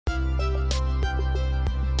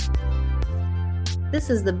This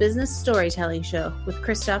is the Business Storytelling Show with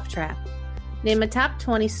Christoph Trapp. Name a top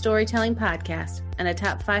 20 storytelling podcast and a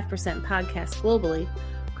top 5% podcast globally.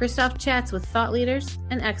 Christoph chats with thought leaders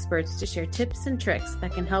and experts to share tips and tricks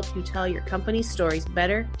that can help you tell your company's stories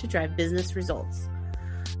better to drive business results.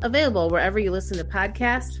 Available wherever you listen to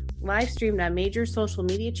podcasts, live streamed on major social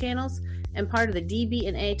media channels, and part of the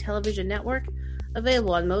DB&A television network.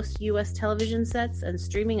 Available on most U.S. television sets and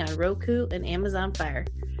streaming on Roku and Amazon Fire.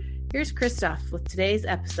 Here's Christoph with today's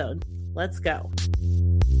episode. Let's go.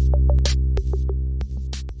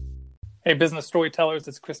 Hey, business storytellers,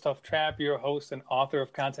 it's Christoph Trapp, your host and author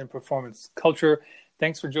of Content Performance Culture.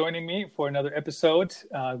 Thanks for joining me for another episode.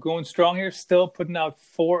 Going strong here, still putting out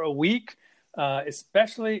 4 a week.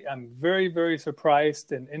 Especially, I'm very, very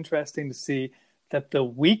surprised and interesting to see that the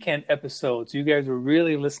weekend episodes, you guys are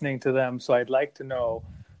really listening to them. So I'd like to know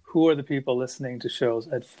who are the people listening to shows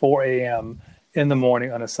at 4 a.m. in the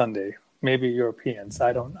morning on a Sunday. Maybe Europeans.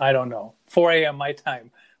 I don't know. 4 a.m. my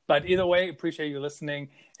time. But either way, appreciate you listening.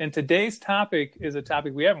 And today's topic is a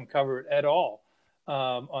topic we haven't covered at all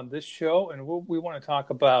on this show. And we want to talk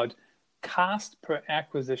about cost per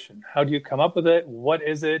acquisition. How do you come up with it? What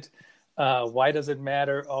is it? Why does it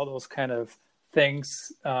matter? All those kind of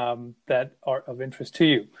things that are of interest to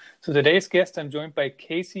you. So today's guest, I'm joined by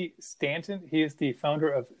Casey Stanton. He is the founder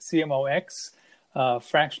of CMOX,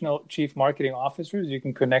 Fractional Chief Marketing Officers. You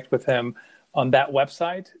can connect with him on that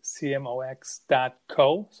website,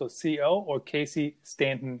 cmox.co, so C-O, or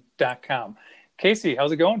CaseyStanton.com. Casey,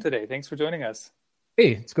 how's it going today? Thanks for joining us.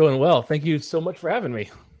 Hey, it's going well. Thank you so much for having me.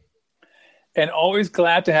 And always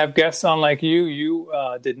glad to have guests on like you. You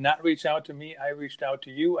did not reach out to me. I reached out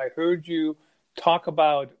to you. I heard you talk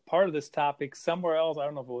about part of this topic somewhere else. I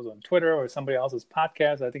don't know if it was on Twitter or somebody else's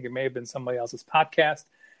podcast. I think it may have been somebody else's podcast.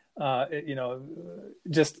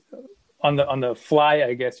 Just on the fly,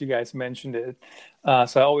 I guess you guys mentioned it.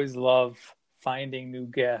 So I always love finding new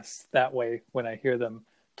guests that way when I hear them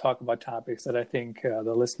talk about topics that I think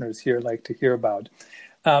the listeners here like to hear about.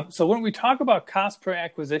 So when we talk about cost per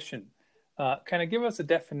acquisition, kind of give us a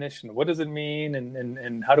definition. What does it mean,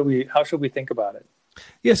 and how should we think about it?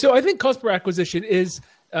 Yeah, so I think cost per acquisition is,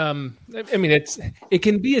 it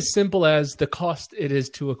can be as simple as the cost it is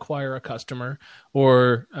to acquire a customer,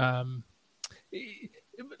 or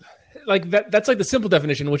like that. That's like the simple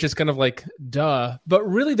definition, which is kind of like duh. But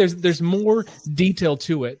really, there's more detail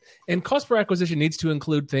to it, and cost per acquisition needs to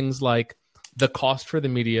include things like the cost for the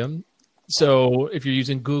medium. So if you're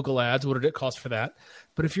using Google Ads, what did it cost for that?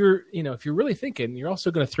 But if you're really thinking, you're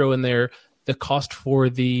also going to throw in there the cost for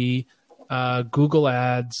the Google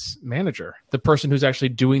Ads manager, the person who's actually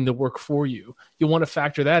doing the work for you. You want to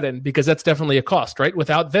factor that in because that's definitely a cost, right?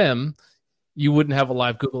 Without them, you wouldn't have a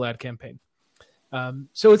live Google ad campaign.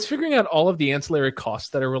 So it's figuring out all of the ancillary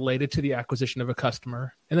costs that are related to the acquisition of a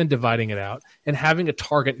customer and then dividing it out and having a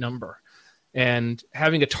target number. And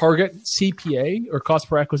having a target CPA or cost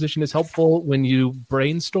per acquisition is helpful when you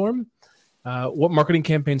brainstorm what marketing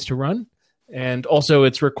campaigns to run. And also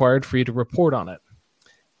it's required for you to report on it.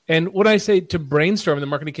 And when I say to brainstorm the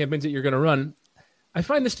marketing campaigns that you're going to run, I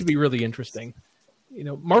find this to be really interesting.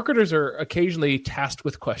 Marketers are occasionally tasked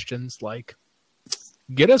with questions like,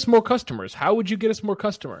 get us more customers. How would you get us more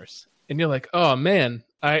customers? And you're like, oh man,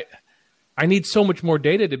 I need so much more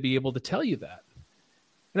data to be able to tell you that.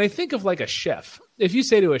 And I think of like a chef. If you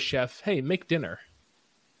say to a chef, hey, make dinner,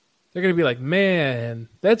 they're going to be like, man,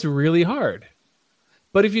 that's really hard.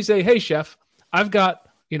 But if you say, hey, chef, I've got,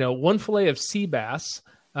 1 fillet of sea bass,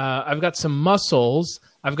 I've got some mussels,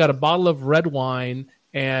 I've got a bottle of red wine,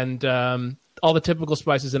 and all the typical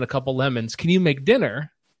spices and a couple lemons. Can you make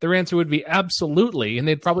dinner? Their answer would be absolutely, and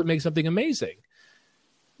they'd probably make something amazing.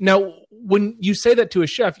 Now, when you say that to a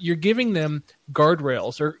chef, you're giving them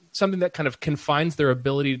guardrails or something that kind of confines their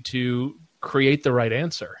ability to create the right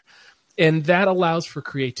answer. And that allows for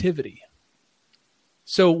creativity.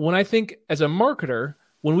 So when I think as a marketer,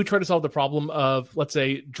 when we try to solve the problem of, let's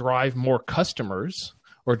say, drive more customers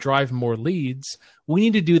or drive more leads, we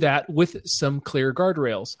need to do that with some clear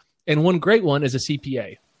guardrails. And one great one is a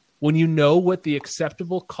CPA. When you know what the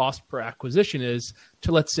acceptable cost per acquisition is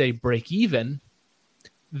to, let's say, break even,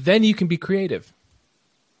 then you can be creative.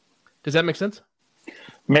 Does that make sense?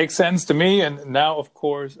 Makes sense to me. And now, of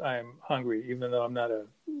course, I'm hungry, even though I'm not a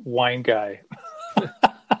wine guy.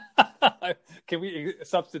 Can we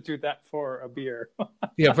substitute that for a beer?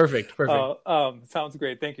 Yeah, perfect. Sounds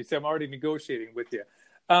great. Thank you. So I'm already negotiating with you.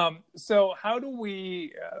 So how do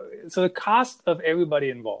we, so the cost of everybody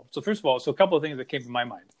involved. So first of all, a couple of things that came to my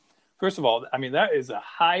mind. First of all, that is a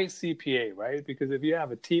high CPA, right? Because if you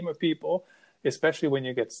have a team of people, especially when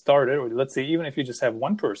you get started, or let's say even if you just have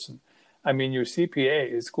one person, I mean, your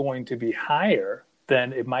CPA is going to be higher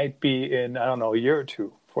than it might be in, I don't know, a year or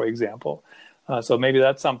two, for example. So maybe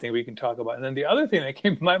that's something we can talk about. And then the other thing that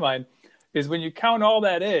came to my mind is when you count all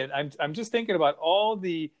that in, I'm just thinking about all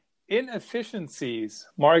the inefficiencies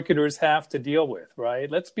marketers have to deal with, right?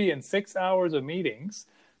 Let's be in 6 hours of meetings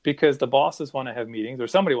because the bosses want to have meetings, or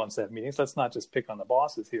somebody wants to have meetings. Let's not just pick on the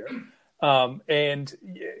bosses here. And,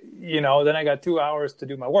 then I got 2 hours to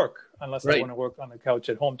do my work, unless I want to work on the couch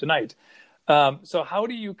at home tonight. So how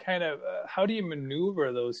do you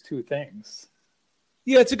maneuver those two things?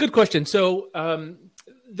 Yeah, it's a good question. So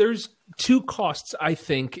there's two costs, I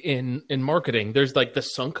think, in marketing. There's like the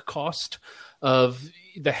sunk cost of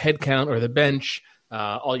the headcount or the bench,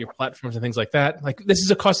 all your platforms and things like that. Like this is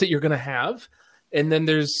a cost that you're going to have. And then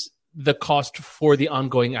there's the cost for the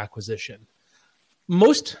ongoing acquisition.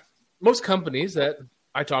 Most companies that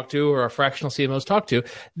I talk to or our fractional CMOs talk to,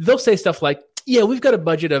 they'll say stuff like, yeah, we've got a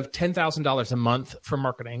budget of $10,000 a month for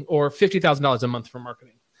marketing or $50,000 a month for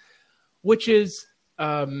marketing, which is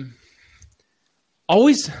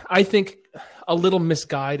always, I think, a little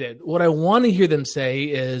misguided. What I want to hear them say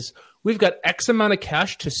is, we've got X amount of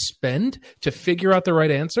cash to spend to figure out the right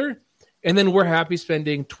answer, and then we're happy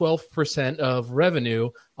spending 12% of revenue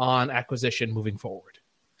on acquisition moving forward.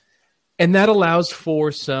 And that allows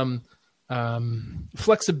for some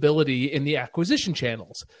flexibility in the acquisition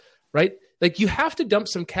channels, right? Like you have to dump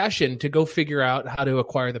some cash in to go figure out how to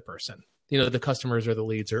acquire the person, the customers or the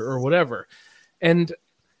leads or whatever. And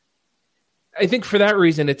I think for that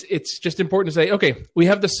reason, it's just important to say, okay, we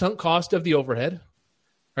have the sunk cost of the overhead,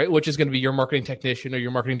 right? Which is going to be your marketing technician or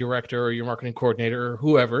your marketing director or your marketing coordinator or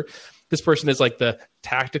whoever. This person is like the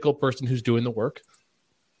tactical person who's doing the work.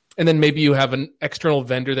 And then maybe you have an external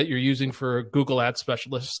vendor that you're using for a Google Ads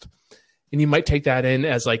specialist. And you might take that in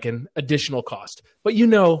as like an additional cost. But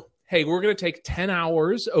hey, we're going to take 10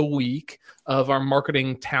 hours a week of our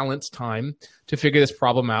marketing talent's time to figure this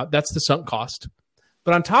problem out. That's the sunk cost.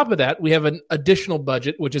 But on top of that, we have an additional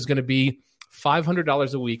budget, which is going to be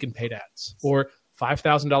 $500 a week in paid ads or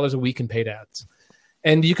 $5,000 a week in paid ads.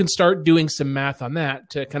 And you can start doing some math on that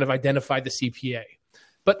to kind of identify the CPA.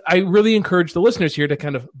 But I really encourage the listeners here to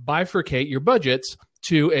kind of bifurcate your budgets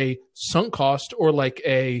to a sunk cost or like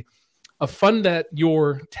a fund that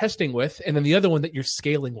you're testing with, and then the other one that you're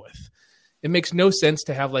scaling with. It makes no sense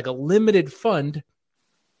to have like a limited fund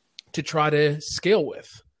to try to scale with.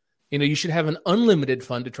 You should have an unlimited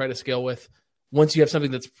fund to try to scale with once you have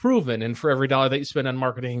something that's proven. And for every dollar that you spend on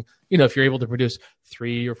marketing, if you're able to produce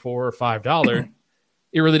 $3 or $4 or $5,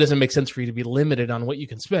 it really doesn't make sense for you to be limited on what you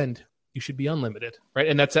can spend. You should be unlimited, right?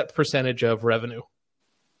 And that's that percentage of revenue.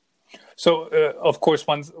 So, of course,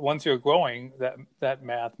 once you're growing, that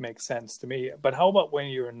math makes sense to me. But how about when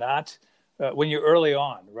you're not, when you're early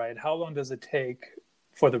on, right? How long does it take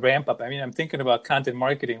for the ramp up? I mean, I'm thinking about content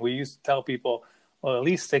marketing. We used to tell people, well, at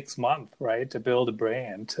least 6 months, right, to build a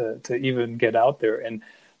brand, to even get out there. And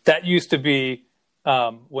that used to be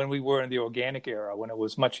when we were in the organic era, when it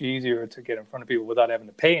was much easier to get in front of people without having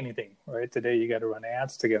to pay anything, right? Today, you got to run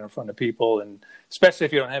ads to get in front of people, and especially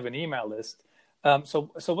if you don't have an email list.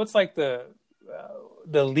 So what's like the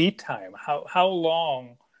lead time? How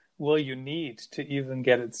long will you need to even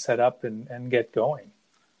get it set up and get going?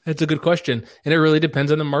 That's a good question. And it really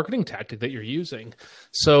depends on the marketing tactic that you're using.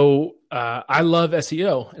 So I love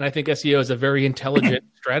SEO, and I think SEO is a very intelligent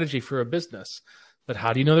strategy for a business. But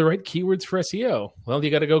how do you know the right keywords for SEO? Well, you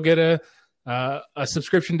got to go get a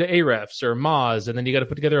subscription to Ahrefs or Moz, and then you got to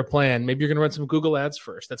put together a plan. Maybe you're going to run some Google Ads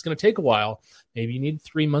first. That's going to take a while. Maybe you need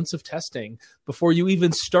 3 months of testing before you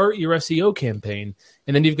even start your SEO campaign.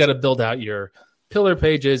 And then you've got to build out your pillar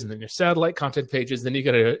pages and then your satellite content pages. Then you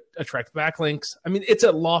got to attract backlinks. I mean, it's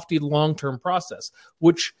a lofty long-term process,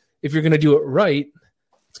 which if you're going to do it right,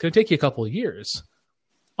 it's going to take you a couple of years.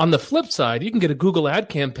 On the flip side, you can get a Google ad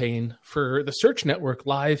campaign for the search network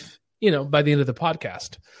live, by the end of the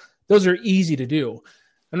podcast. Those are easy to do.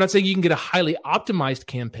 I'm not saying you can get a highly optimized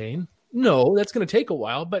campaign. No, that's going to take a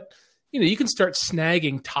while, but you can start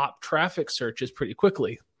snagging top traffic searches pretty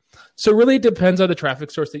quickly. So really it depends on the traffic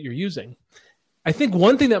source that you're using. I think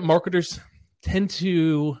one thing that marketers tend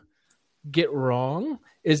to get wrong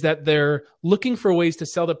is that they're looking for ways to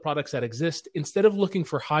sell the products that exist instead of looking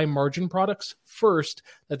for high margin products first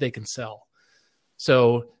that they can sell.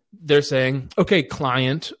 So they're saying, okay,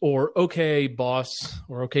 client, or okay, boss,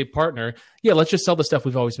 or okay, partner. Yeah, let's just sell the stuff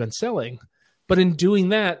we've always been selling. But in doing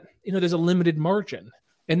that, there's a limited margin.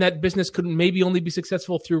 And that business could maybe only be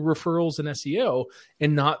successful through referrals and SEO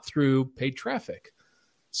and not through paid traffic.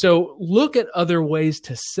 So look at other ways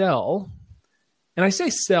to sell. And I say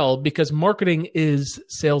sell because marketing is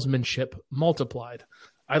salesmanship multiplied.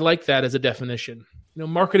 I like that as a definition.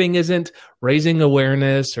 Marketing isn't raising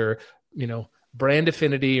awareness or, brand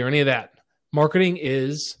affinity or any of that. Marketing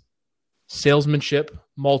is salesmanship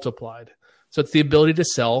multiplied. So it's the ability to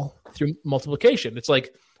sell through multiplication. It's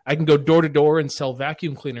like I can go door to door and sell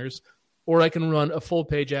vacuum cleaners, or I can run a full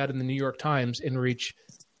page ad in the New York Times and reach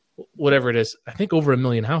whatever it is, I think over 1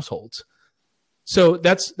 million households. So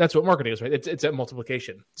that's what marketing is, right? It's at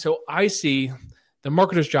multiplication. So I see the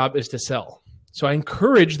marketer's job is to sell. So I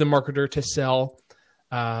encourage the marketer to sell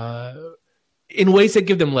in ways that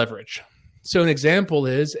give them leverage. So an example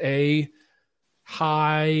is a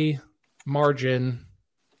high margin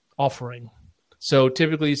offering. So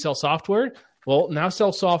typically you sell software. Well, now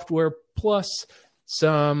sell software plus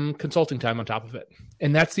some consulting time on top of it.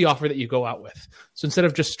 And that's the offer that you go out with. So instead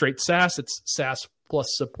of just straight SaaS, it's SaaS plus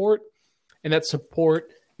support. And that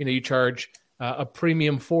support, you charge a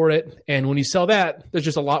premium for it. And when you sell that, there's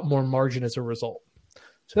just a lot more margin as a result.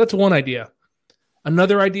 So that's one idea.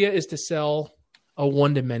 Another idea is to sell a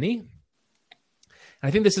one-to-many. And I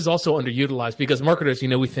think this is also underutilized because marketers,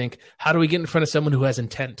 we think, how do we get in front of someone who has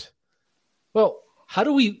intent? Well, how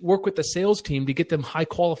do we work with the sales team to get them high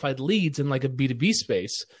qualified leads in like a B2B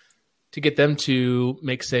space to get them to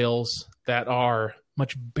make sales that are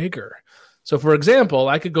much bigger? So for example,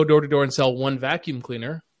 I could go door to door and sell one vacuum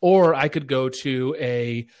cleaner, or I could go to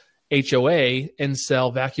a HOA and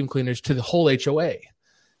sell vacuum cleaners to the whole HOA.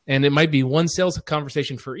 And it might be one sales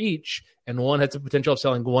conversation for each, and one has the potential of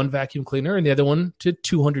selling one vacuum cleaner and the other one to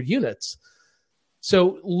 200 units.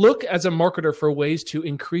 So look as a marketer for ways to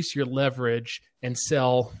increase your leverage and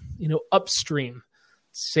sell, upstream.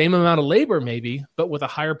 Same amount of labor maybe, but with a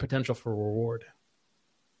higher potential for reward.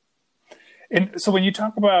 And so when you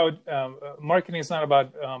talk about marketing, it's not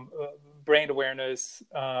about brand awareness,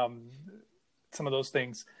 some of those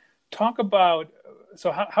things. Talk about,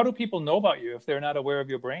 so how do people know about you if they're not aware of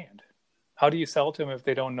your brand? How do you sell to them if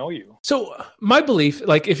they don't know you? So my belief,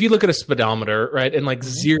 like if you look at a speedometer, right, and like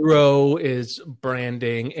 0 is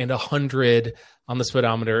branding and 100 on the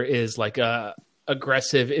speedometer is like a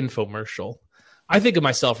aggressive infomercial. I think of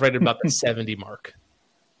myself right at about the 70 mark.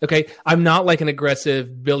 Okay, I'm not like an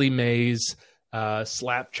aggressive Billy Mays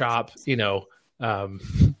slap chop,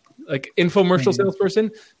 like infomercial salesperson.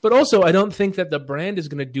 But also, I don't think that the brand is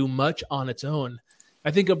going to do much on its own. I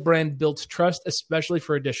think a brand builds trust, especially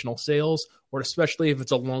for additional sales, or especially if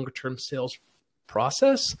it's a longer-term sales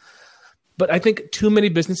process. But I think too many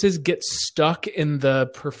businesses get stuck in the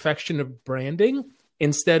perfection of branding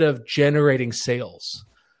instead of generating sales.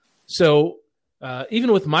 So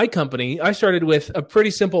even with my company, I started with a pretty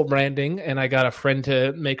simple branding, and I got a friend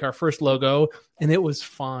to make our first logo, and it was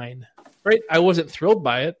fine. Right? I wasn't thrilled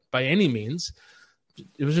by it by any means.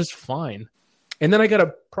 It was just fine. And then I got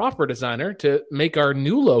a proper designer to make our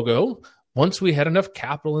new logo once we had enough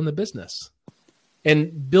capital in the business.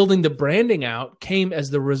 And building the branding out came as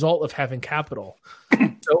the result of having capital.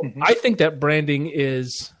 So I think that branding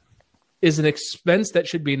is an expense that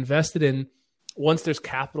should be invested in once there's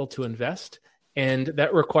capital to invest. And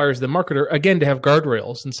that requires the marketer, again, to have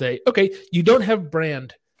guardrails and say, okay, you don't have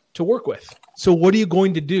brand to work with. So what are you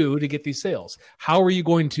going to do to get these sales? How are you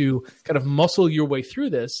going to kind of muscle your way through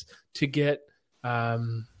this to get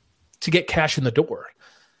cash in the door?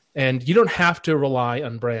 And you don't have to rely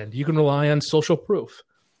on brand. You can rely on social proof.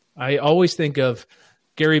 I always think of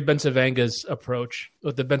Gary Bencivenga's approach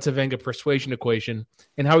with the Bencivenga persuasion equation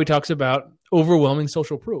and how he talks about overwhelming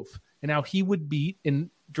social proof and how he would beat in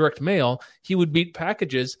direct mail, he would beat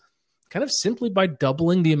packages kind of simply by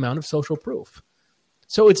doubling the amount of social proof.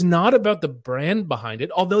 So it's not about the brand behind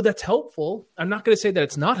it, although that's helpful. I'm not going to say that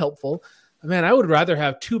it's not helpful. Man, I would rather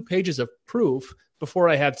have 2 pages of proof before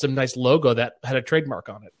I had some nice logo that had a trademark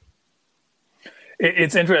on it.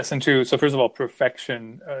 It's interesting too. So first of all,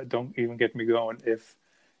 perfection, don't even get me going.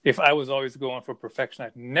 If I was always going for perfection,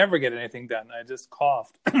 I'd never get anything done. I just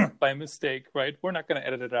coughed by mistake, right? We're not going to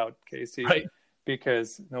edit it out, Casey, right?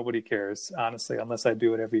 Because nobody cares, honestly, unless I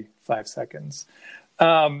do it every 5 seconds.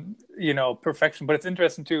 Perfection. But it's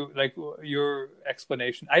interesting too, like your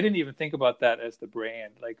explanation. I didn't even think about that as the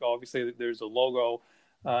brand. Like obviously there's a logo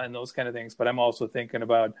and those kind of things, but I'm also thinking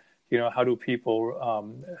about, how do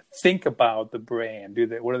people think about the brand?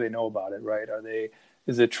 What do they know about it, right?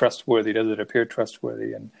 Is it trustworthy? Does it appear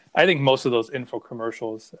trustworthy? And I think most of those info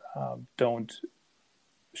commercials don't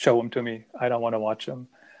show them to me. I don't want to watch them.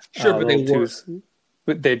 Sure, but they work.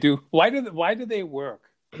 But they do. Why do they work?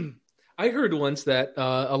 I heard once that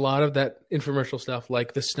a lot of that infomercial stuff,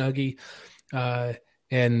 like the Snuggie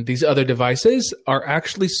and these other devices, are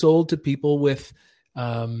actually sold to people with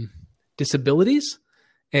disabilities.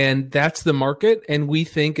 And that's the market. And we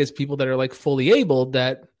think as people that are like fully able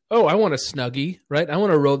that, oh, I want a Snuggie, right? I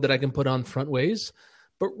want a robe that I can put on front ways.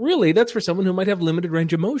 But really, that's for someone who might have limited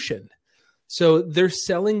range of motion. So they're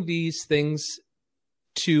selling these things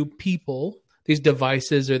to people, these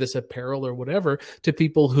devices or this apparel or whatever, to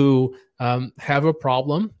people who have a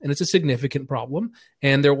problem, and it's a significant problem,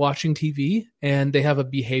 and they're watching TV, and they have a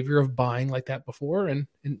behavior of buying like that before. And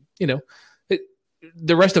you know,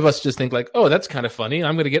 the rest of us just think like, oh, that's kind of funny.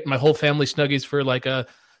 I'm going to get my whole family Snuggies for like a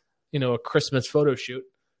Christmas photo shoot.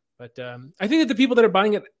 But I think that the people that are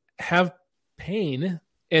buying it have pain.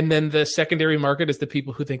 And then the secondary market is the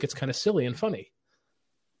people who think it's kind of silly and funny.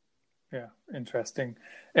 Yeah, interesting.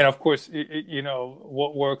 And of course,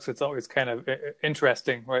 what works, it's always kind of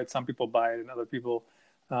interesting, right? Some people buy it and other people,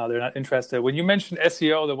 they're not interested. When you mentioned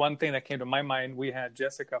SEO, the one thing that came to my mind, we had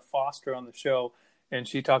Jessica Foster on the show, and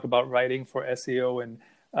she talked about writing for SEO. And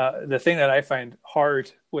the thing that I find hard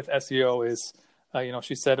with SEO is,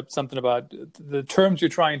 she said something about the terms you're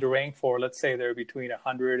trying to rank for. Let's say they're between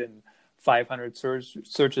 100 and 500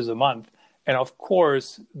 searches a month. And of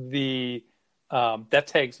course, that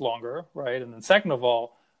takes longer, right? And then second of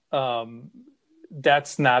all,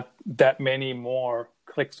 that's not that many more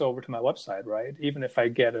clicks over to my website, right? Even if I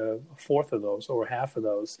get a fourth of those or half of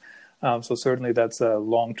those. So certainly that's a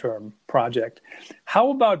long-term project.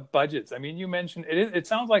 How about budgets? I mean, you mentioned it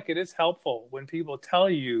sounds like it is helpful when people tell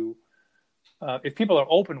you, if people are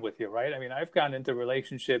open with you, right? I mean, I've gotten into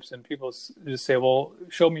relationships and people just say, well,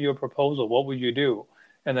 show me your proposal. What would you do?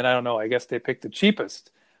 And then I don't know, I guess they pick the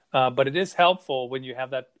cheapest. But it is helpful when you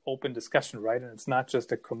have that open discussion, right? And it's not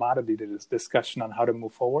just a commodity discussion on how to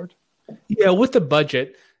move forward. Yeah, with the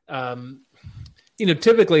budget,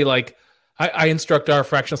 typically like I instruct our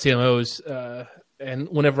fractional CMOs, and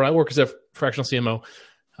whenever I work as a fractional CMO,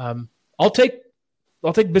 I'll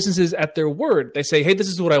take businesses at their word. They say, hey, this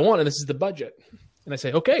is what I want, and this is the budget. And I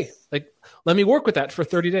say, okay, like, let me work with that for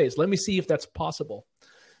 30 days. Let me see if that's possible.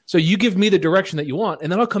 So you give me the direction that you want,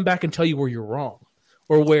 and then I'll come back and tell you where you're wrong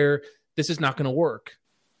or where this is not going to work.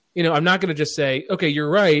 I'm not going to just say, okay, you're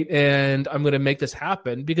right, and I'm going to make this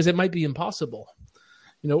happen, because it might be impossible.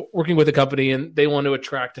 Working with a company and they want to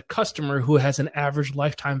attract a customer who has an average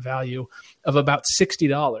lifetime value of about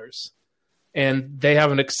 $60, and they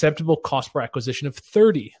have an acceptable cost per acquisition of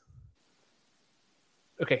 $30.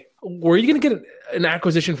 Okay, where are you going to get an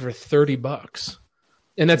acquisition for $30?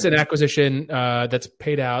 And that's an acquisition that's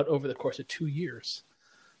paid out over the course of 2 years.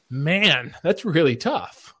 Man, that's really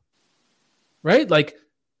tough, right? Like,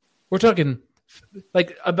 we're talking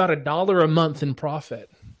like about $1 a month in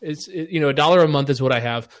profit. $1 a month is what I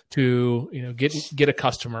have to, get a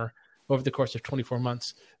customer over the course of 24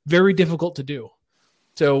 months. Very difficult to do.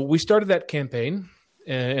 So we started that campaign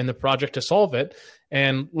and the project to solve it.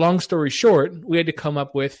 And long story short, we had to come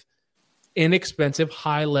up with inexpensive,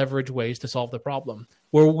 high leverage ways to solve the problem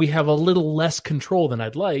where we have a little less control than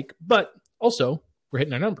I'd like, but also we're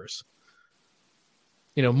hitting our numbers.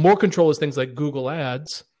 More control is things like Google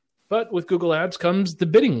Ads, but with Google Ads comes the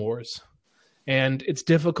bidding wars. And it's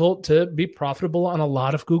difficult to be profitable on a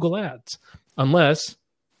lot of Google Ads unless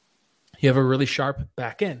you have a really sharp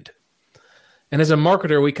back end. And as a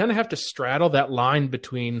marketer, we kind of have to straddle that line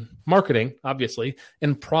between marketing, obviously,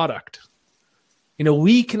 and product.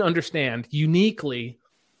 We can understand uniquely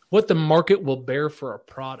what the market will bear for a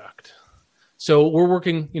product. So we're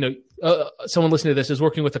working, someone listening to this is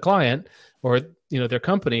working with a client or, their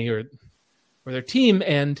company or their team,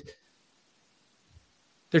 and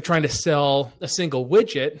they're trying to sell a single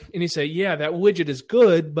widget, and you say, yeah, that widget is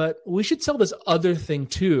good, but we should sell this other thing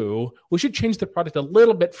too. We should change the product a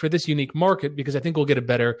little bit for this unique market because I think we'll get a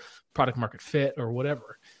better product market fit or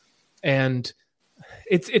whatever. And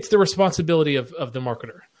it's the responsibility of the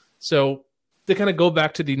marketer. So to kind of go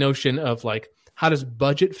back to the notion of like, how does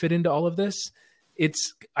budget fit into all of this?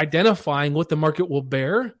 It's identifying what the market will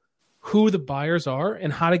bear, who the buyers are,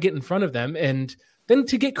 and how to get in front of them, and then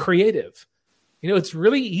to get creative. It's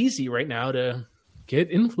really easy right now to get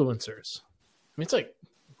influencers. I mean, it's like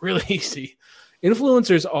really easy.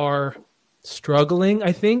 Influencers are struggling,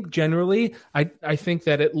 I think, generally. I think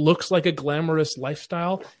that it looks like a glamorous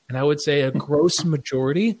lifestyle. And I would say a gross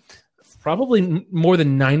majority, probably more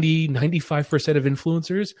than 95% of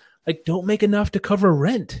influencers, like, don't make enough to cover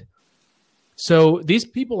rent. So these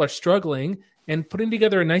people are struggling, and putting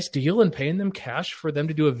together a nice deal and paying them cash for them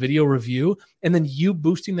to do a video review, and then you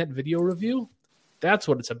boosting that video review, that's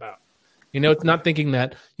what it's about. It's not thinking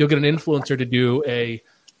that you'll get an influencer to do a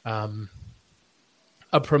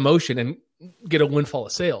promotion and get a windfall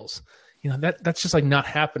of sales. That's just like not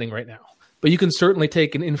happening right now. But you can certainly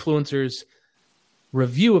take an influencer's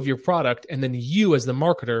review of your product, and then you as the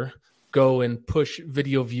marketer go and push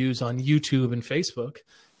video views on YouTube and Facebook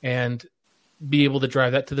and be able to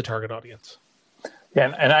drive that to the target audience.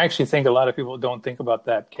 Yeah, and I actually think a lot of people don't think about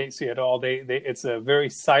that, Casey, at all. It's a very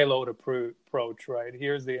siloed approach, right?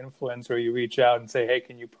 Here's the influencer. You reach out and say, hey,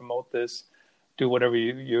 can you promote this? Do whatever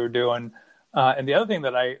you're doing. And the other thing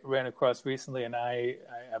that I ran across recently, and I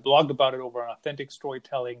blogged about it over on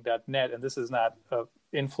authenticstorytelling.net, and this is not an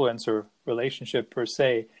influencer relationship per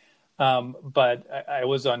se, but I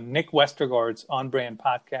was on Nick Westergaard's On Brand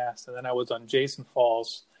podcast, and then I was on Jason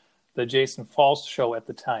Falls, the Jason Falls show at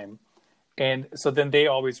the time. And so then they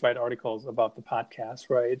always write articles about the podcast,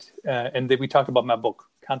 right? And then we talked about my book,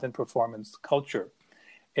 Content Performance Culture.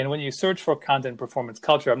 And when you search for content performance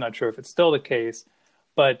culture, I'm not sure if it's still the case,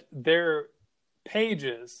 but their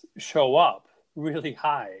pages show up really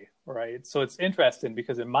high, right? So it's interesting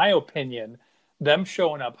because in my opinion, them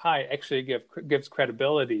showing up high actually gives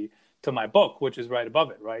credibility to my book, which is right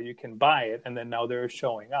above it, right? You can buy it, and then now they're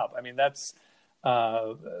showing up. I mean, that's...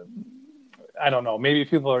 I don't know. Maybe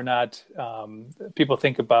people are not. People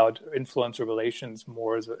think about influencer relations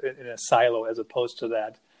more as in a silo, as opposed to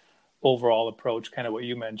that overall approach, kind of what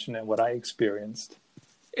you mentioned and what I experienced.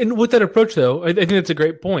 And with that approach, though, I think that's a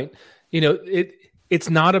great point. It's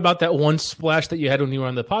not about that one splash that you had when you were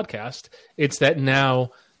on the podcast. It's that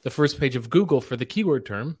now the first page of Google for the keyword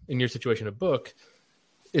term, in your situation, a book,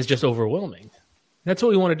 is just overwhelming. That's what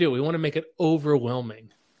we want to do. We want to make it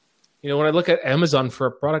overwhelming. When I look at Amazon for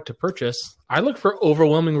a product to purchase, I look for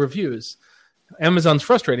overwhelming reviews. Amazon's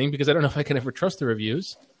frustrating because I don't know if I can ever trust the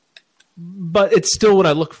reviews, but it's still what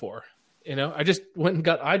I look for. I just went and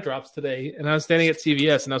got eye drops today, and I was standing at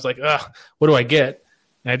CVS, and I was like, what do I get?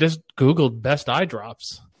 And I just Googled best eye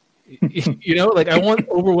drops. I want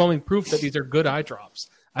overwhelming proof that these are good eye drops.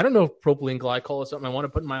 I don't know if propylene glycol is something I want to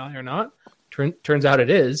put in my eye or not. Turns out it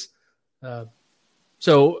is.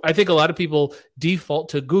 So I think a lot of people default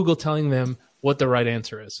to Google telling them what the right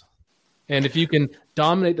answer is. And if you can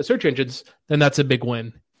dominate the search engines, then that's a big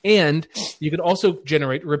win. And you can also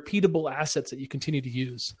generate repeatable assets that you continue to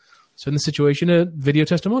use. So in this situation, a video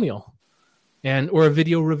testimonial or a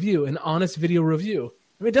video review, an honest video review.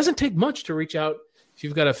 I mean, it doesn't take much to reach out. If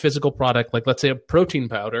you've got a physical product, like let's say a protein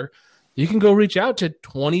powder, you can go reach out to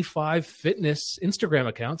 25 fitness Instagram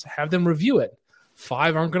accounts, have them review it.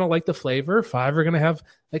 5 aren't going to like the flavor. 5 are going to have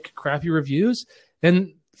like crappy reviews,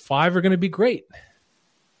 and 5 are going to be great.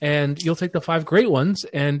 And you'll take the 5 great ones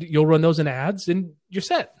and you'll run those in ads, and you're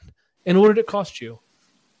set. And what did it cost you?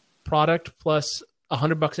 Product plus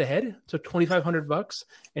 $100 a head, so $2,500,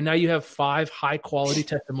 and now you have 5 high quality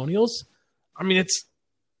testimonials. I mean,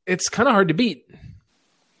 it's kind of hard to beat.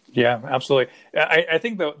 Yeah, absolutely. I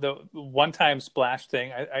think the one-time splash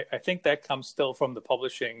thing, I think that comes still from the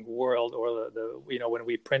publishing world, or the when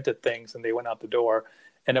we printed things and they went out the door,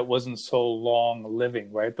 and it wasn't so long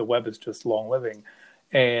living, right? The web is just long living,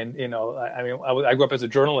 and I grew up as a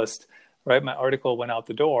journalist, right? My article went out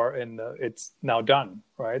the door, and it's now done,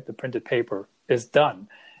 right? The printed paper is done.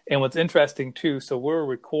 And what's interesting too, so we're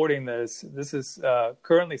recording this. This is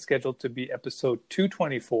currently scheduled to be episode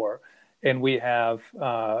 224. And we have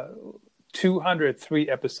 203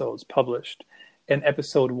 episodes published. And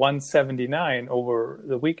episode 179 over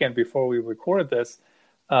the weekend before we recorded this,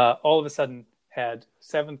 all of a sudden had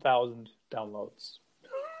 7,000 downloads.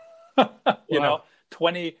 Wow.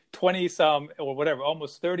 20 some or whatever,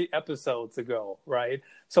 almost 30 episodes ago, right?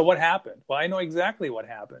 So what happened? Well, I know exactly what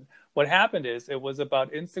happened. What happened is it was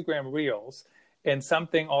about Instagram Reels, and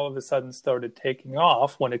something all of a sudden started taking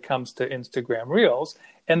off when it comes to Instagram Reels.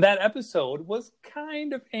 And that episode was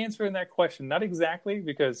kind of answering that question. Not exactly,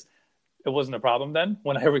 because it wasn't a problem then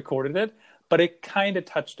when I recorded it, but it kind of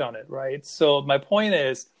touched on it, right? So my point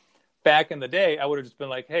is, back in the day, I would have just been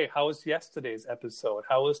like, hey, how was yesterday's episode?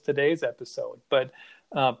 How was today's episode? But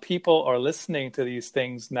people are listening to these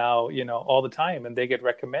things now, all the time, and they get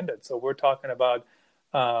recommended. So we're talking about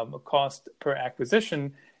cost per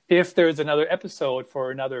acquisition. If there's another episode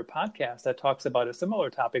for another podcast that talks about a similar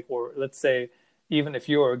topic, or let's say, even if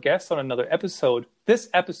you're a guest on another episode, this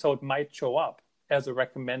episode might show up as a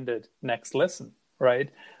recommended next listen, right?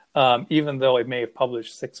 Even though it may have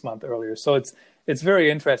published 6 months earlier. So it's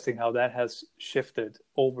very interesting how that has shifted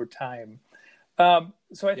over time.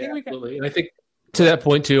 So I think we can. Absolutely. And I think to that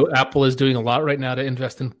point too, Apple is doing a lot right now to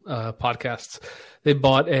invest in podcasts. They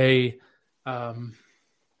bought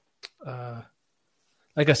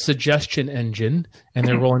like a suggestion engine, and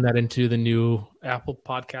they're rolling that into the new Apple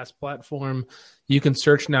Podcast platform. You can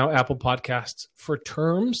search now Apple Podcasts for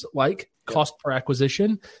terms like cost per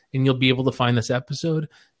acquisition, and you'll be able to find this episode.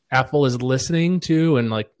 Apple is listening to,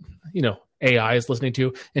 and AI is listening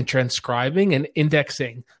to and transcribing and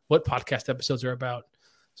indexing what podcast episodes are about.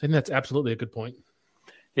 So I think that's absolutely a good point.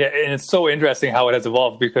 Yeah, and it's so interesting how it has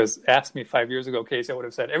evolved, because ask me 5 years ago, Casey, I would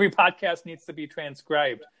have said every podcast needs to be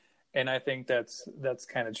transcribed. And I think that's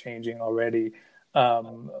kind of changing already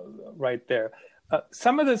right there.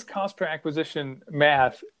 Some of this cost per acquisition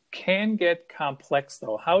math can get complex,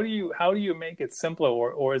 though. How do you make it simpler,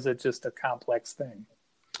 or is it just a complex thing?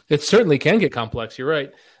 It certainly can get complex. You're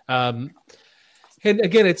right. And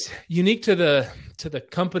again, it's unique to the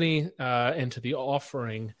company and to the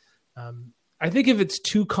offering. I think if it's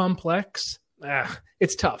too complex,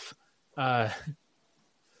 it's tough.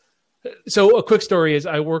 So a quick story is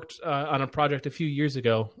I worked on a project a few years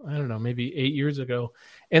ago. I don't know, maybe 8 years ago.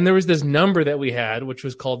 And there was this number that we had, which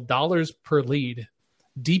was called dollars per lead,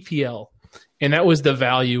 DPL. And that was the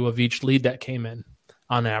value of each lead that came in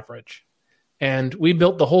on average. And we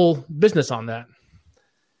built the whole business on that.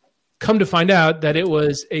 Come to find out that it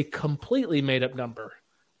was a completely made up number.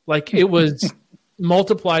 Like it was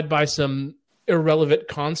multiplied by some irrelevant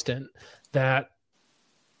constant that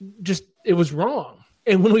just, it was wrong.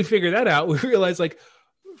 And when we figured that out, we realized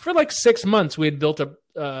for 6 months, we had built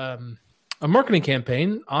a marketing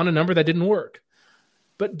campaign on a number that didn't work.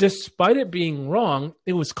 But despite it being wrong,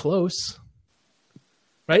 it was close,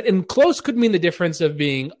 right? And close could mean the difference of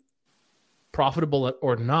being profitable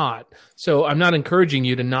or not. So I'm not encouraging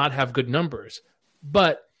you to not have good numbers,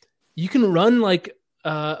 but you can run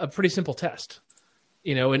a pretty simple test,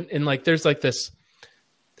 and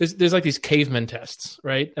there's these caveman tests,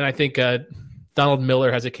 right? And I think Donald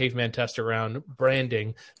Miller has a caveman test around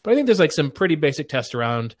branding, but I think there's some pretty basic tests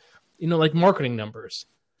around, marketing numbers.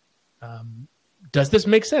 Does this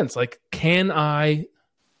make sense? Can I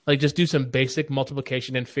just do some basic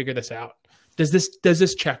multiplication and figure this out? Does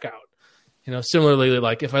this check out? Similarly,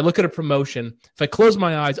 if I look at a promotion, if I close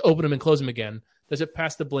my eyes, open them and close them again, does it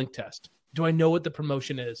pass the blink test? Do I know what the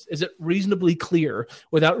promotion is? Is it reasonably clear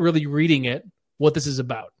without really reading it what this is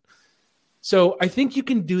about? So I think you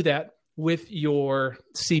can do that with your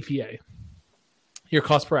CPA, your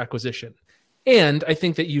cost per acquisition. And I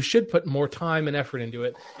think that you should put more time and effort into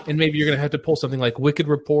it. And maybe you're going to have to pull something like Wicked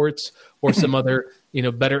Reports or some other,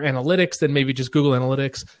 better analytics than maybe just Google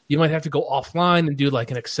Analytics. You might have to go offline and do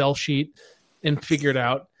an Excel sheet and figure it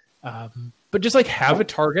out. But just have a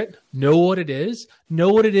target, know what it is,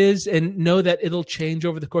 and know that it'll change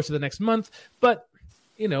over the course of the next month. But,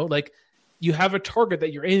 you have a target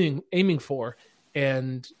that you're aiming for.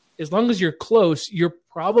 And as long as you're close, you're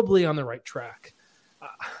probably on the right track.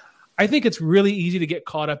 I think it's really easy to get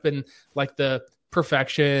caught up in the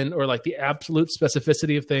perfection or the absolute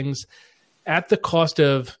specificity of things at the cost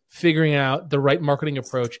of figuring out the right marketing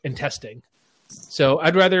approach and testing. So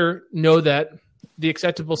I'd rather know that the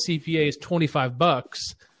acceptable CPA is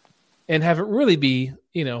 $25 and have it really be,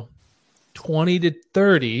 20 to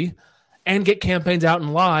 30 and get campaigns out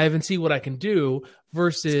and live and see what I can do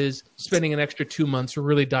versus spending an extra 2 months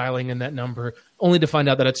really dialing in that number only to find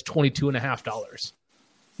out that it's $22.50.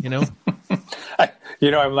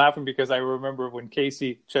 I'm laughing because I remember when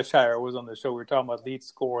Casey Cheshire was on the show, we were talking about lead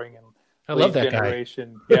scoring and I lead love that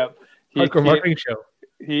generation. Guy. Yep. Hardcore marketing show.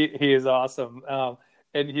 He is awesome.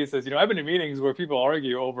 And he says, I've been in meetings where people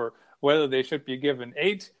argue over whether they should be given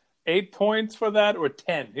eight points for that or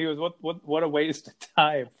 10. He goes, what a waste of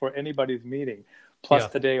time for anybody's meeting.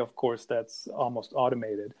 Plus today, of course, that's almost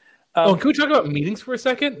automated. Can we talk about meetings for a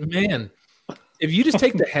second? Man, if you just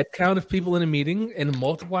take the head count of people in a meeting and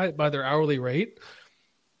multiply it by their hourly rate,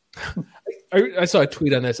 I saw a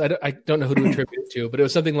tweet on this. I don't know who to attribute it to, but it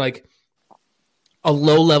was something like a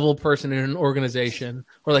low-level person in an organization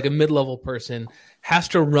or a mid-level person has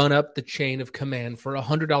to run up the chain of command for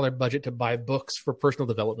 $100 budget to buy books for personal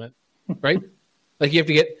development, right? You have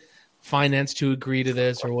to get finance to agree to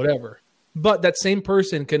this or whatever. But that same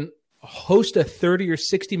person can host a 30 or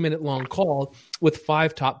 60-minute long call with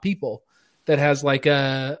 5 top people that has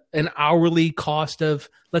an hourly cost of,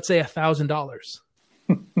 let's say, $1,000.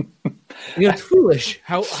 It's foolish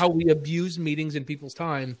how we abuse meetings and people's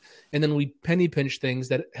time, and then we penny pinch things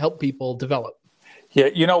that help people develop. Yeah,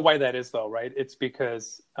 you know why that is, though, right? It's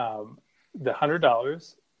because the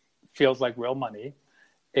 $100 feels like real money,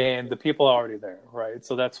 and the people are already there, right?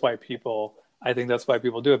 So that's why I think that's why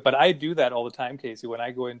people do it. But I do that all the time, Casey. When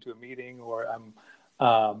I go into a meeting or I'm,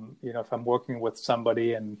 if I'm working with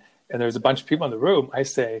somebody and there's a bunch of people in the room, I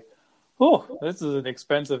say, "Oh, this is an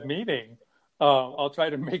expensive meeting. I'll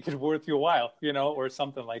try to make it worth your while," or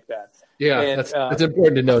something like that. Yeah, and, that's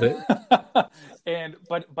important to note it.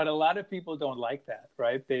 But a lot of people don't like that,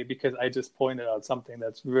 right? Because I just pointed out something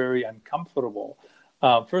that's very uncomfortable.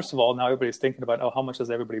 First of all, now everybody's thinking about, how much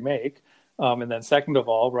does everybody make? And then second of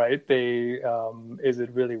all, right, is it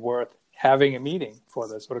really worth having a meeting for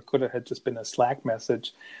this? Or it could have just been a Slack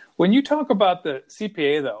message. When you talk about the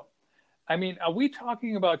CPA, though, I mean, are we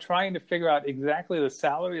talking about trying to figure out exactly the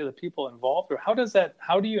salary of the people involved? Or how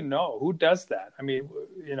do you know? Who does that? I mean,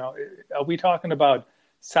 are we talking about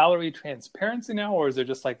salary transparency now, or is there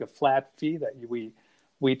just like a flat fee that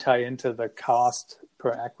we tie into the cost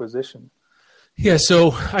per acquisition? Yeah,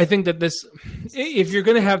 so I think that if you're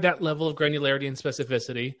going to have that level of granularity and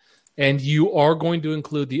specificity, and you are going to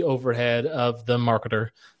include the overhead of the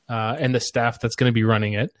marketer and the staff that's going to be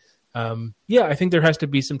running it, I think there has to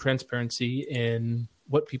be some transparency in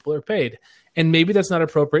what people are paid. And maybe that's not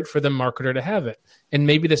appropriate for the marketer to have it. And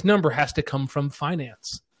maybe this number has to come from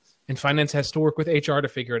finance. And finance has to work with HR to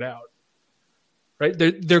figure it out. Right?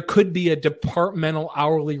 There could be a departmental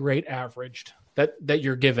hourly rate averaged that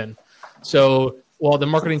you're given. So while the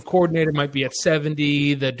marketing coordinator might be at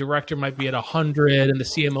 70, the director might be at 100, and the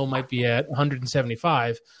CMO might be at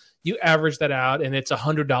 175, you average that out, and it's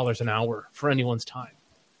 $100 an hour for anyone's time.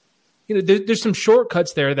 There's some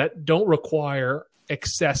shortcuts there that don't require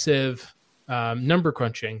excessive number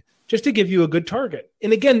crunching, just to give you a good target.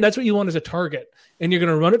 And again, that's what you want as a target. And you're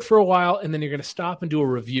going to run it for a while, and then you're going to stop and do a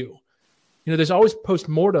review. There's always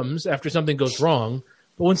postmortems after something goes wrong.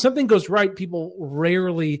 But when something goes right, people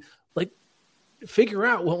rarely figure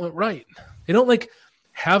out what went right. They don't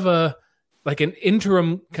have an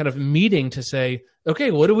interim kind of meeting to say, okay,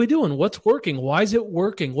 what are we doing? What's working? Why is it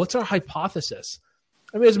working? What's our hypothesis?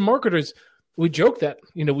 I mean, as marketers, we joke that,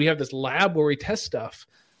 we have this lab where we test stuff,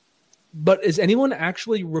 but is anyone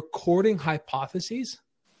actually recording hypotheses?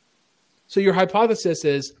 So your hypothesis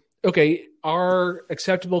is, okay, our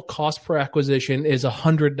acceptable cost per acquisition is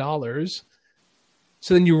 $100.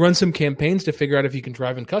 So then you run some campaigns to figure out if you can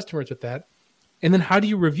drive in customers with that. And then how do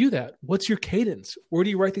you review that? What's your cadence? Where do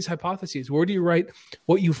you write these hypotheses? Where do you write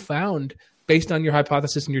what you found based on your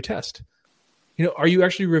hypothesis and your test? Are you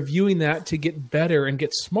actually reviewing that to get better and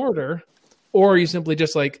get smarter? Or are you simply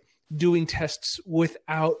just doing tests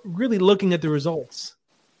without really looking at the results?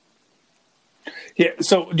 Yeah.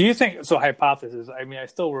 So do you think, hypothesis, I mean, I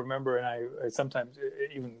still remember, and I sometimes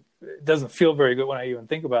it doesn't feel very good when I even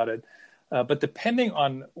think about it. But depending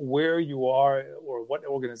on where you are or what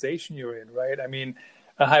organization you're in, right? I mean,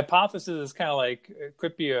 a hypothesis is kind of it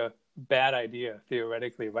could be a bad idea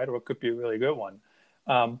theoretically, right? Or it could be a really good one.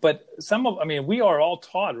 But we are all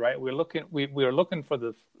taught, right? We are looking for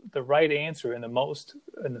the right answer in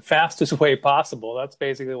the fastest way possible. That's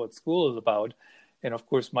basically what school is about. And of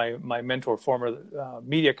course, my mentor, former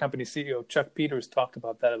media company CEO Chuck Peters, talked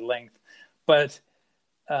about that at length. But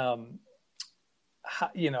at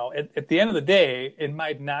the end of the day, it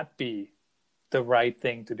might not be the right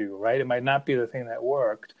thing to do, right? It might not be the thing that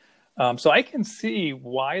worked. So I can see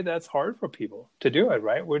why that's hard for people to do it,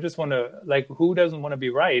 right? We just want to, who doesn't want to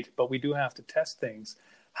be right, but we do have to test things.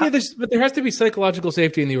 But there has to be psychological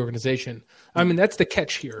safety in the organization. I mean, that's the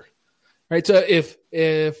catch here, right? So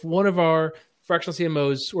if one of our fractional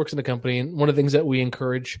CMOs works in a company, and one of the things that we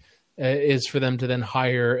encourage is for them to then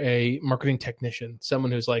hire a marketing technician,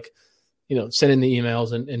 someone who's sending the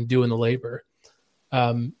emails and doing the labor.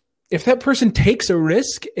 If that person takes a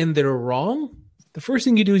risk and they're wrong, the first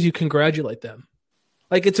thing you do is you congratulate them.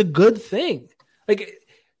 It's a good thing.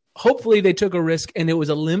 Hopefully they took a risk and it was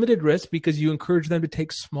a limited risk because you encourage them to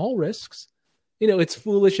take small risks. It's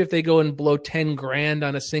foolish if they go and blow 10 grand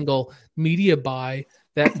on a single media buy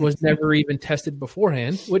that was never even tested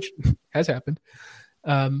beforehand, which has happened.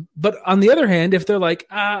 But on the other hand, if they're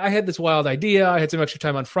I had this wild idea, I had some extra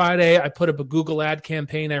time on Friday, I put up a Google ad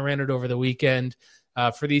campaign, I ran it over the weekend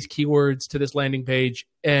for these keywords to this landing page,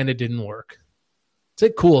 and it didn't work.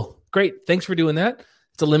 It's cool, great, thanks for doing that.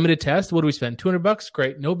 It's a limited test. What do we spend? $200?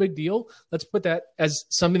 Great, no big deal. Let's put that as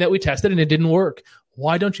something that we tested and it didn't work.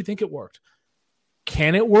 Why don't you think it worked?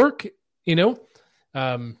 Can it work?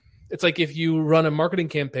 It's if you run a marketing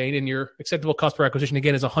campaign and your acceptable cost per acquisition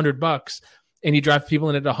again is $100. And you drive people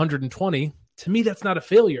in at 120, to me, that's not a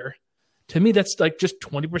failure. To me, that's just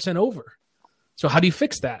 20% over. So how do you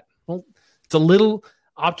fix that? Well, it's a little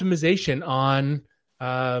optimization on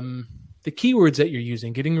the keywords that you're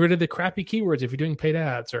using, getting rid of the crappy keywords if you're doing paid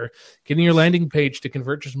ads, or getting your landing page to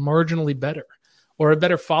convert just marginally better, or a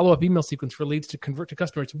better follow-up email sequence for leads to convert to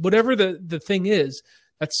customers. Whatever the thing is,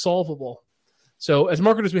 that's solvable. So as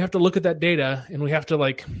marketers, we have to look at that data, and we have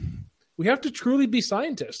to truly be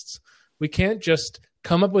scientists. We can't just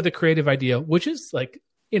come up with a creative idea, which is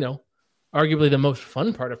arguably the most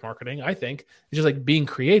fun part of marketing, I think. It's just being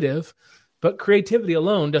creative, but creativity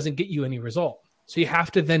alone doesn't get you any result. So you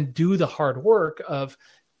have to then do the hard work of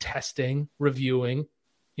testing, reviewing,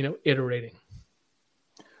 iterating.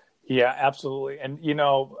 Yeah, absolutely. And,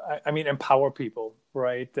 I mean, empower people,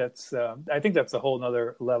 right? That's, I think that's a whole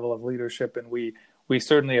nother level of leadership. And we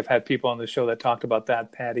certainly have had people on the show that talked about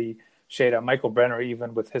that. Patty Shada, Michael Brenner,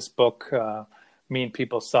 even with his book, Mean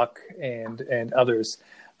People Suck, and others.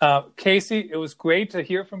 Casey, it was great to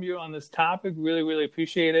hear from you on this topic. Really, really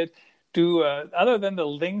appreciate it. Other than the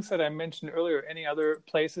links that I mentioned earlier, any other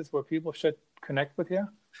places where people should connect with you?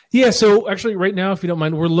 Yeah, so actually right now, if you don't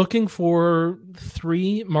mind, we're looking for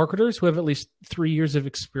 3 marketers who have at least 3 years of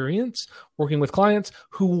experience working with clients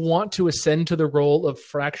who want to ascend to the role of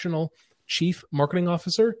fractional chief marketing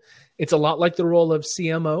officer. It's a lot like the role of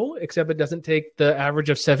CMO, except it doesn't take the average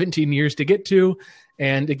of 17 years to get to,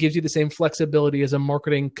 and it gives you the same flexibility as a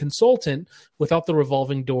marketing consultant without the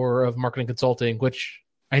revolving door of marketing consulting, which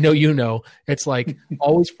I know it's like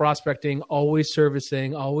always prospecting, always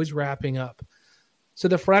servicing, always wrapping up. So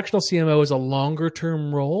the fractional CMO is a longer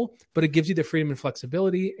term role, but it gives you the freedom and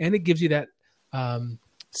flexibility, and it gives you that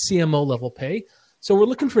CMO level pay. So we're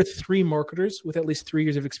looking for 3 marketers with at least 3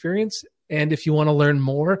 years of experience. And if you want to learn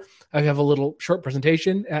more, I have a little short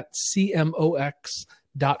presentation at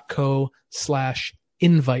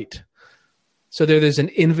cmox.co/invite. So there's an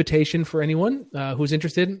invitation for anyone who's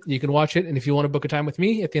interested. You can watch it. And if you want to book a time with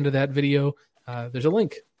me at the end of that video, there's a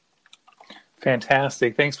link.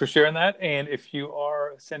 Fantastic. Thanks for sharing that. And if you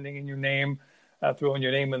are sending in your name, throwing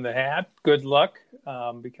your name in the hat, good luck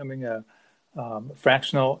becoming a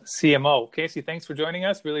fractional CMO. Casey, thanks for joining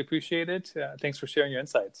us. Really appreciate it. Thanks for sharing your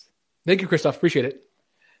insights. Thank you, Christoph. Appreciate it.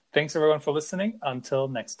 Thanks, everyone, for listening. Until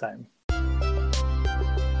next time.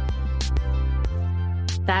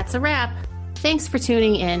 That's a wrap. Thanks for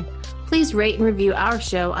tuning in. Please rate and review our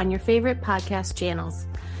show on your favorite podcast channels.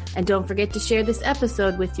 And don't forget to share this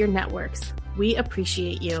episode with your networks. We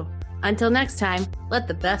appreciate you. Until next time, let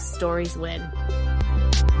the best stories win.